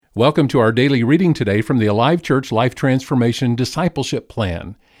Welcome to our daily reading today from the Alive Church Life Transformation Discipleship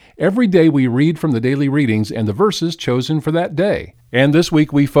Plan. Every day we read from the daily readings and the verses chosen for that day. And this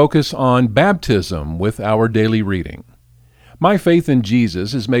week we focus on baptism with our daily reading. My faith in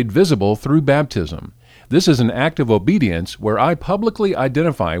Jesus is made visible through baptism. This is an act of obedience where I publicly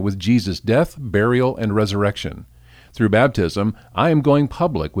identify with Jesus' death, burial, and resurrection. Through baptism, I am going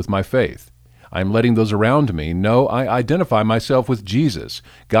public with my faith. I am letting those around me know I identify myself with Jesus,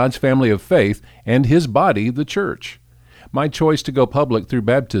 God's family of faith, and His body, the church. My choice to go public through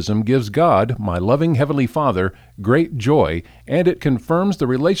baptism gives God, my loving Heavenly Father, great joy, and it confirms the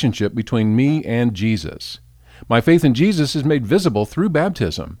relationship between me and Jesus. My faith in Jesus is made visible through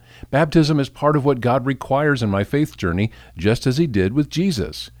baptism. Baptism is part of what God requires in my faith journey, just as He did with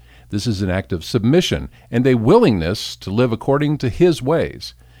Jesus. This is an act of submission and a willingness to live according to His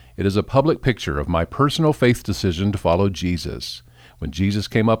ways. It is a public picture of my personal faith decision to follow Jesus. When Jesus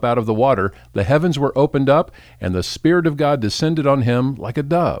came up out of the water, the heavens were opened up, and the Spirit of God descended on Him like a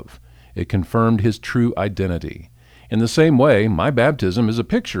dove. It confirmed His true identity. In the same way, my baptism is a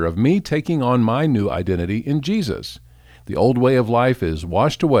picture of me taking on my new identity in Jesus. The old way of life is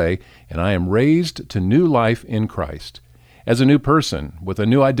washed away, and I am raised to new life in Christ. As a new person, with a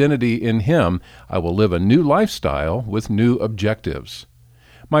new identity in Him, I will live a new lifestyle with new objectives.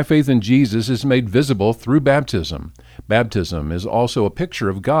 My faith in Jesus is made visible through baptism. Baptism is also a picture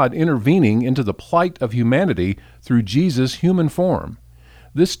of God intervening into the plight of humanity through Jesus' human form.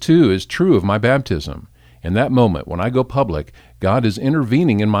 This too is true of my baptism. In that moment, when I go public, God is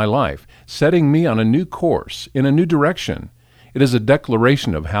intervening in my life, setting me on a new course, in a new direction. It is a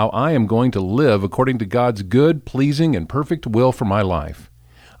declaration of how I am going to live according to God's good, pleasing, and perfect will for my life.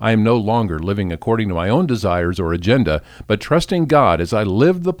 I am no longer living according to my own desires or agenda, but trusting God as I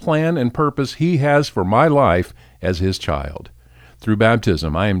live the plan and purpose He has for my life as His child. Through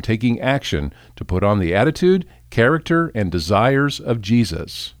baptism, I am taking action to put on the attitude, character, and desires of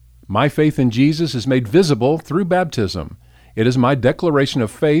Jesus. My faith in Jesus is made visible through baptism. It is my declaration of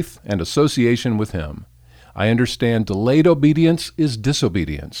faith and association with Him. I understand delayed obedience is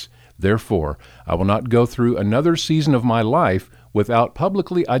disobedience. Therefore, I will not go through another season of my life without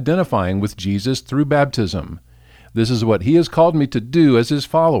publicly identifying with Jesus through baptism. This is what He has called me to do as His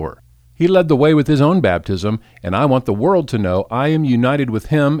follower. He led the way with His own baptism, and I want the world to know I am united with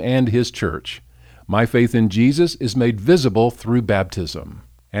Him and His church. My faith in Jesus is made visible through baptism.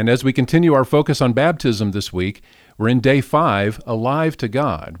 And as we continue our focus on baptism this week, we're in day 5, Alive to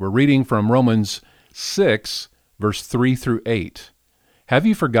God. We're reading from Romans 6, verse 3 through 8. Have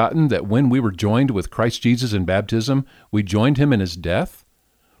you forgotten that when we were joined with Christ Jesus in baptism, we joined Him in His death?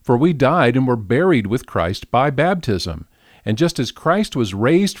 For we died and were buried with Christ by baptism. And just as Christ was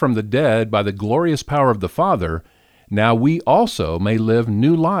raised from the dead by the glorious power of the Father, now we also may live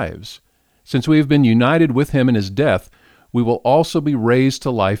new lives. Since we have been united with Him in His death, we will also be raised to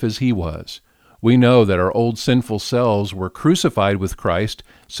life as He was. We know that our old sinful selves were crucified with Christ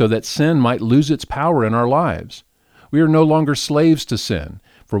so that sin might lose its power in our lives. We are no longer slaves to sin,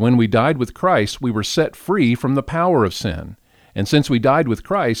 for when we died with Christ, we were set free from the power of sin. And since we died with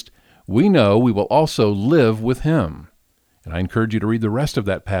Christ, we know we will also live with Him. And I encourage you to read the rest of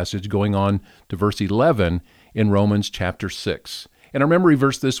that passage going on to verse 11 in Romans chapter 6. And our memory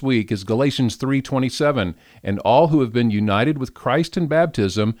verse this week is Galatians 3:27, and all who have been united with Christ in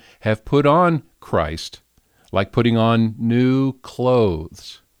baptism have put on Christ, like putting on new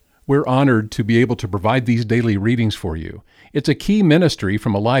clothes. We're honored to be able to provide these daily readings for you. It's a key ministry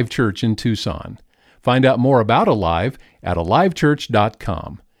from Alive Church in Tucson. Find out more about Alive at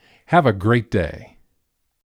alivechurch.com. Have a great day.